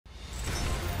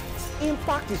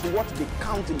impact is what they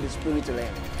count in the spirit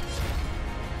realm.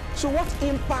 So what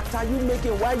impact are you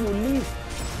making while you live?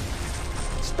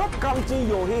 Stop counting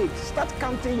your hate. Start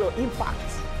counting your impact.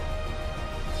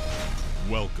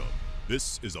 Welcome.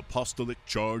 This is Apostolic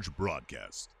Charge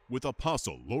Broadcast with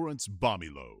Apostle Lawrence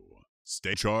Bamilaw.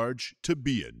 Stay charged to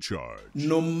be in charge.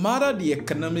 No matter the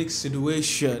economic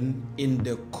situation in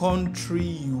the country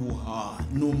you are,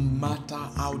 no matter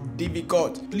how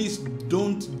difficult, please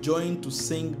don't join to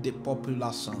sing the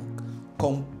popular song.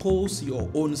 Compose your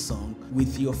own song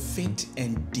with your faith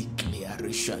and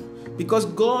declaration. Because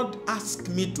God asked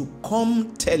me to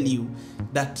come tell you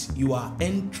that you are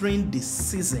entering the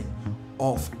season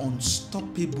of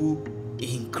unstoppable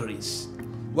increase.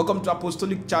 Welcome to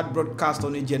Apostolic Charge Broadcast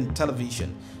on AGN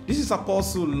Television. This is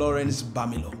Apostle Lawrence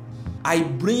Bamilaw. I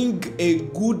bring a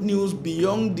good news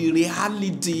beyond the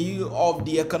reality of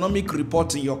the economic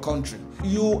report in your country.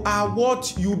 You are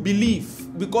what you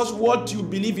believe, because what you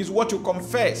believe is what you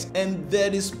confess, and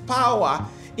there is power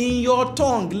in your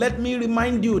tongue. Let me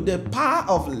remind you, the power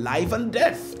of life and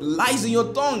death lies in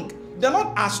your tongue. The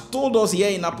Lord has told us here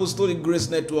in Apostolic Grace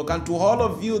Network, and to all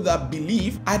of you that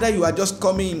believe, either you are just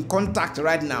coming in contact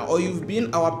right now or you've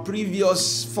been our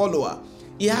previous follower,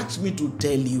 He asked me to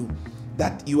tell you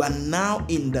that you are now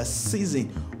in the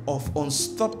season of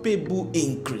unstoppable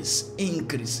increase.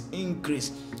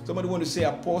 Somebody want to say,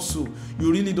 Apostle,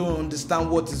 you really don't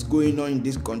understand what is going on in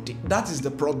this country. That is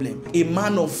the problem. A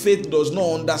man of faith does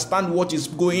not understand what is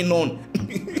going on.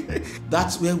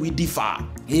 That's where we differ.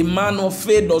 A man of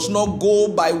faith does not go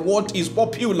by what is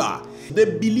popular. They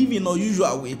believe in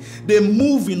unusual way. They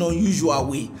move in unusual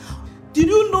way. Did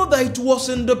you know that it was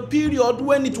in the period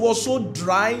when it was so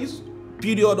dry,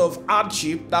 period of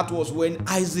hardship, that was when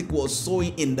Isaac was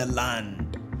sowing in the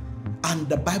land? And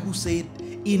the Bible said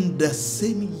in the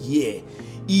same year,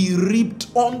 he reaped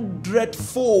 100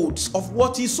 folds of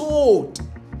what he sowed.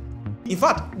 In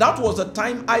fact, that was the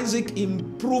time Isaac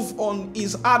improved on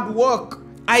his hard work.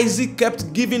 Isaac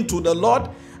kept giving to the Lord.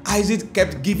 Isaac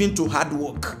kept giving to hard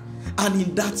work. And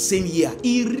in that same year,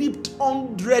 he reaped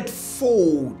 100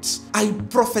 folds. I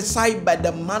prophesy by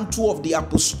the mantle of the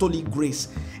apostolic grace.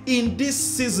 In this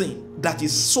season that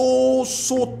is so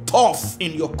tough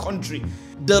in your country,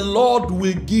 the Lord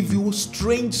will give you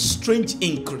strange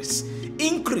increase.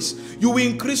 You will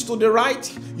increase to the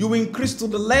right, you will increase to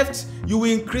the left, you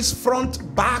will increase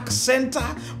front, back, center.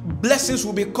 Blessings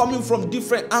will be coming from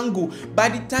different angles. By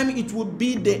the time it will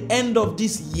be the end of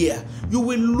this year, you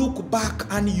will look back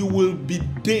and you will be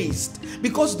dazed,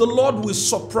 because the Lord will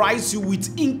surprise you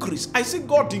with increase. I see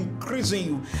God increasing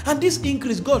you, and this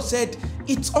increase, God said,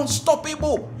 it's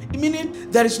unstoppable.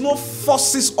 Meaning there is no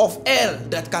forces of hell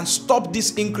that can stop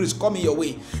this increase coming your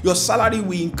way. Your salary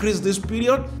will increase this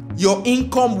period. Your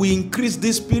income will increase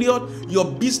this period. Your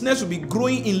business will be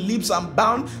growing in leaps and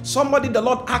bounds. Somebody, the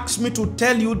Lord asked me to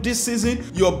tell you this season,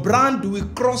 your brand will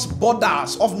cross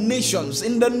borders of nations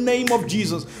in the name of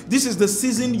Jesus. This is the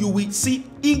season you will see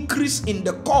increase in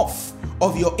the curve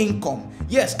of your income.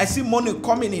 Yes, I see money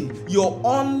coming in. Your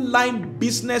online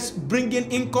business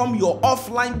bringing income, your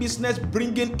offline business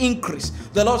bringing increase.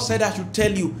 The Lord said I should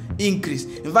tell you increase.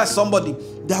 In fact, somebody,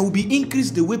 there will be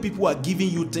increase the way people are giving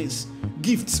you things.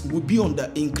 Gifts will be on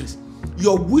the increase.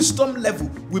 Your wisdom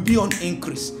level will be on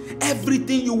increase.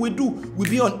 Everything you will do will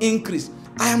be on increase.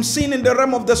 I am seeing in the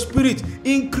realm of the spirit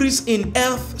increase in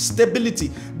health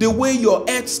stability. The way your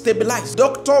health stabilized.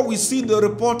 Doctor will see the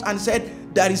report and said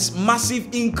there is massive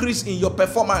increase in your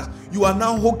performance. You are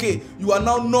now okay. You are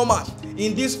now normal.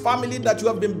 In this family that you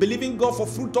have been believing God for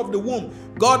fruit of the womb,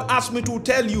 God asked me to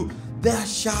tell you, there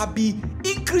shall be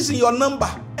increase in your number.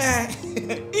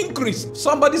 Increase.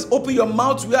 Somebody's open your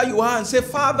mouth where you are and say,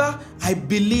 Father, I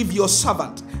believe your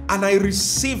servant and I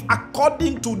receive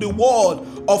according to the word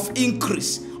of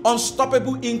increase.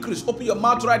 Unstoppable increase. Open your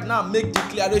mouth right now. Make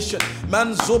declaration. I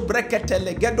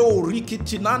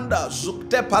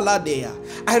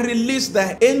release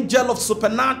the angel of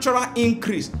supernatural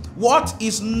increase. What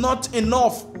is not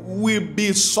enough will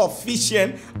be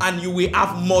sufficient, and you will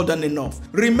have more than enough.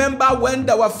 Remember when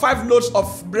there were 5 loaves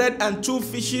of bread and 2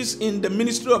 fishes in the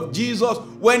ministry of Jesus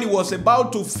when he was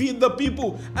about to feed the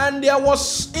people and there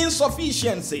was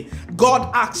insufficiency?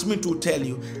 God asked me to tell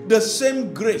you, the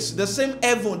same grace, the same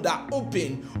heaven that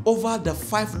opened over the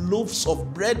 5 loaves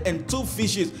of bread and 2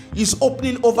 fishes is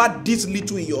opening over this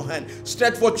little in your hand.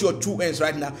 Stretch forth your 2 hands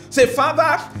right now. Say,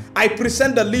 Father, I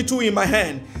present the little in my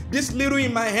hand. This little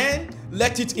in my hand,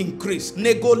 let it increase.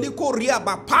 Negoliko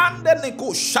riaba pande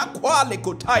neko shakwa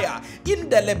lekotaya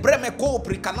indele bremeko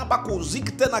prikanabako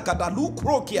ziktena kadalu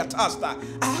kroki atasta.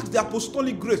 I ask the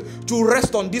apostolic grace to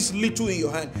rest on this little in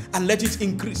your hand and let it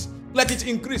increase. Let it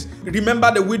increase.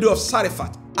 Remember the widow of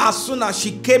Zarephath. As soon as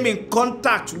she came in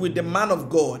contact with the man of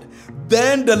God,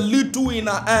 then the little in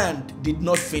her hand did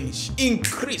not finish.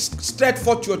 Increased. Stretch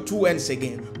forth your two hands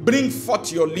again. Bring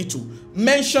forth your little.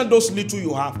 Mention those little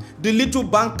you have. The little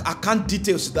bank account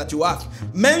details that you have.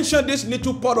 Mention this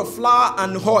little pot of flour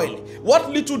and oil. What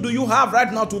little do you have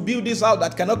right now to build this house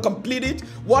that cannot complete it?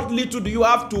 What little do you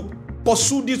have to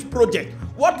pursue this project?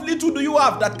 What little do you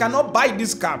have that cannot buy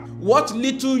this car? What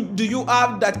little do you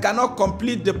have that cannot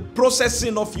complete the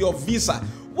processing of your visa?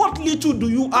 What little do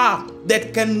you have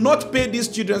that cannot pay these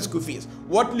children's school fees?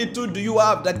 What little do you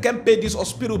have that can pay this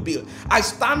hospital bill? I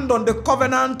stand on the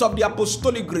covenant of the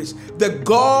apostolic grace, the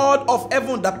God of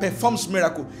heaven that performs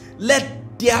miracle.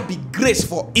 Let there be grace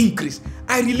for increase.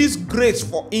 I release grace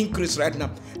for increase right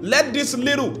now. Let this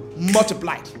little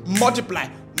multiply, multiply,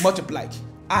 multiply.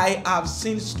 I have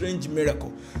seen strange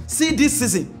miracle. See, this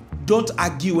season, don't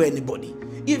argue anybody.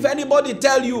 If anybody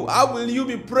tell you, how will you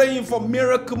be praying for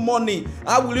miracle money?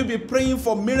 How will you be praying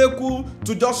for miracle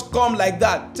to just come like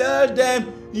that? Tell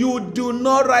them you do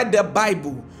not write the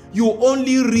Bible. You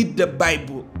only read the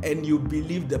Bible and you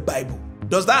believe the Bible.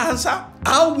 Does that answer?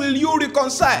 How will you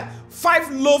reconcile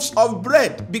 5 loaves of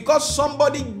bread because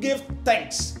somebody gave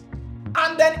thanks?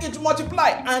 And then it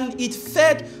multiplied and it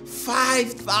fed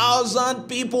 5,000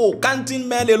 people, counting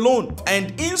men alone.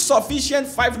 And insufficient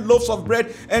 5 loaves of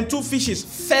bread and 2 fishes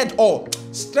fed all.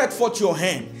 Stretch forth your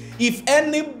hand. If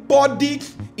anybody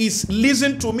is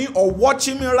listening to me or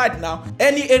watching me right now,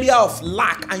 any area of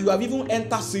lack and you have even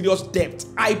entered serious debt,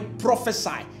 I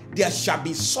prophesy there shall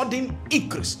be sudden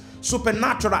increase,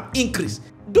 supernatural increase.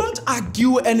 Don't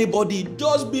argue anybody,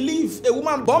 just believe. A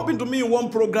woman bumped into me in one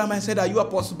program. I said, are you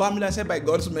Apostle Bamilaw? I said, by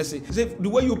God's mercy. He said, the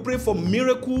way you pray for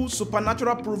miracles,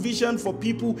 supernatural provision for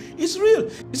people is real.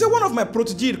 He said, one of my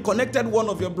proteges connected one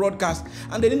of your broadcasts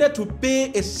and they needed to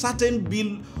pay a certain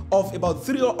bill of about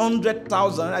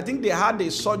 300,000. I think they had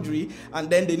a surgery and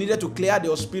then they needed to clear the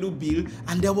hospital bill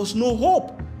and there was no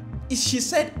hope. She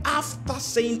said, after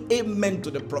saying amen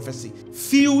to the prophecy,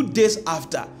 few days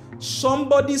after,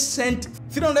 somebody sent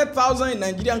 300,000 in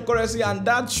Nigerian currency and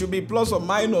that should be plus or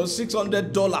minus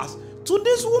 $600 to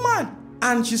this woman.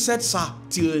 And she said, sir,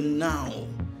 till now,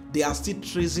 they are still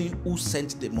tracing who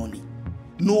sent the money.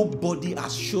 Nobody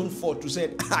has shown forth to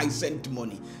say, I sent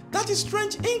money. That is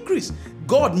strange increase.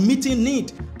 God meeting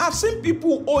need. I've seen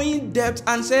people owing debt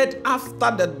and said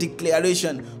after the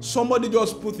declaration, somebody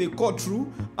just put a call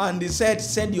through and they said,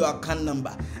 send your account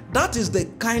number. That is the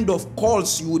kind of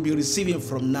calls you will be receiving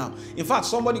from now. In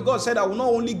fact, God said, I will not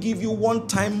only give you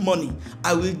one-time money,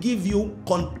 I will give you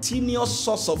continuous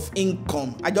source of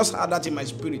income. I just heard that in my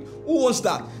spirit. Who wants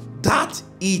that? That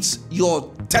is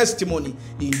your testimony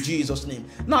in Jesus' name.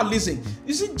 Now listen,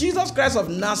 you see, Jesus Christ of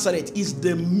Nazareth is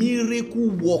the miracle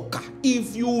worker.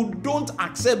 If you don't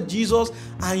accept Jesus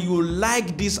and you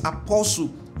like this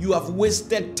apostle, you have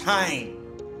wasted time.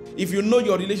 If you know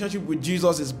your relationship with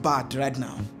Jesus is bad right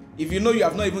now, if you know you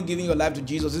have not even given your life to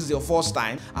Jesus, this is your first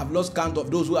time. I've lost count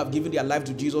of those who have given their life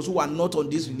to Jesus who are not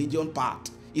on this religion path.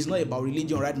 It's not about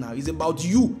religion right now. It's about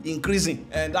you increasing.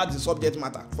 And that's the subject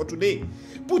matter for today.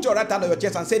 Put your right hand on your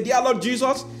chest and say, dear Lord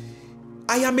Jesus,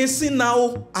 I am a sinner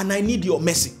now and I need your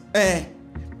mercy.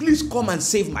 Please come and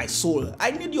save my soul.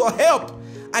 I need your help.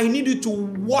 I need you to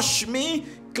wash me,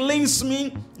 cleanse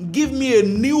me, give me a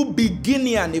new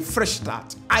beginning and a fresh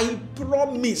start. I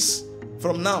promise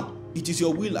from now, it is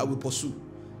your will I will pursue.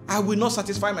 I will not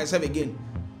satisfy myself again.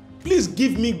 Please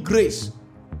give me grace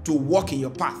to walk in your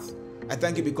path. I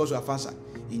thank you because you have answered.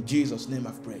 In Jesus' name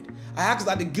I've prayed. I ask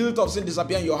that the guilt of sin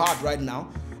disappear in your heart right now.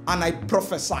 And I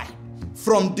prophesy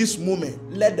from this moment,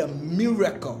 let the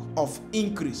miracle of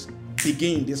increase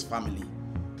begin in this family.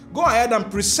 Go ahead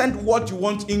and present what you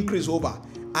want increase over.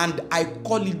 And I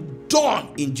call it done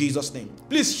in Jesus' name.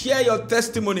 Please share your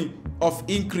testimony of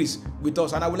increase with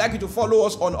us. And I would like you to follow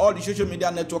us on all the social media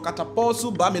network at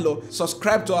Apostle Bamilaw.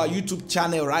 Subscribe to our YouTube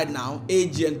channel right now,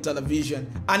 AGN Television.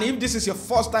 And if this is your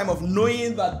first time of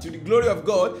knowing that to the glory of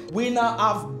God, we now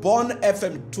have Born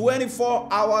FM 24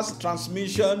 hours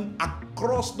transmission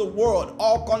across the world,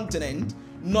 all continents,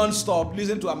 non-stop.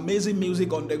 Listen to amazing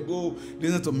music on the go.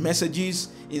 Listen to messages,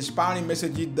 inspiring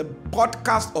messages. The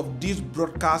podcast of this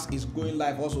broadcast is going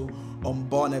live also on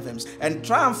Born FM. And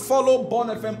try and follow Born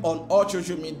FM on all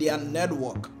social media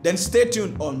network. Then stay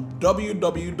tuned on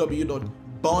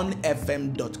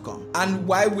www.bornfm.com. And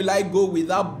why will I go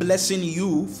without blessing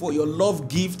you for your love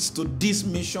gifts to this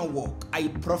mission work? I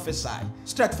prophesy.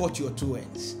 Stretch forth your two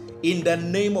hands. In the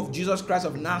name of Jesus Christ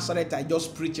of Nazareth, I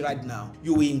just preach right now.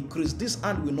 You will increase. This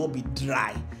hand will not be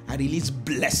dry. I release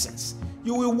blessings.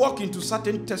 You will walk into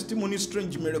certain testimony,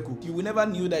 strange miracle. You will never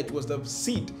knew that it was the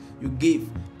seed you gave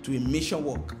to a mission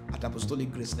work at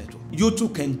Apostolic Grace Network. You too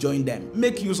can join them.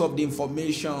 Make use of the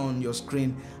information on your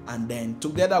screen, and then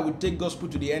together we take gospel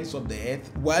to the ends of the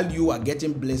earth while you are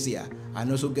getting blessed here and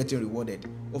also getting rewarded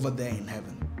over there in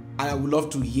heaven. And I would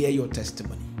love to hear your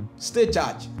testimony. Stay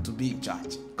charged to be in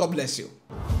charge. God bless you.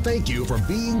 Thank you for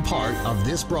being part of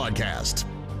this broadcast.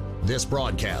 This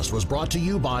broadcast was brought to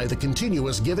you by the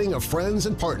continuous giving of friends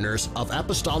and partners of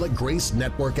Apostolic Grace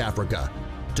Network Africa.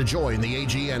 To join the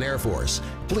AGN Air Force,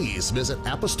 please visit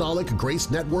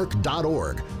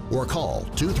apostolicgracenetwork.org or call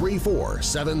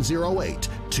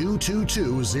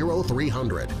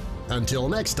 234-708-222-0300. Until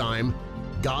next time,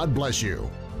 God bless you.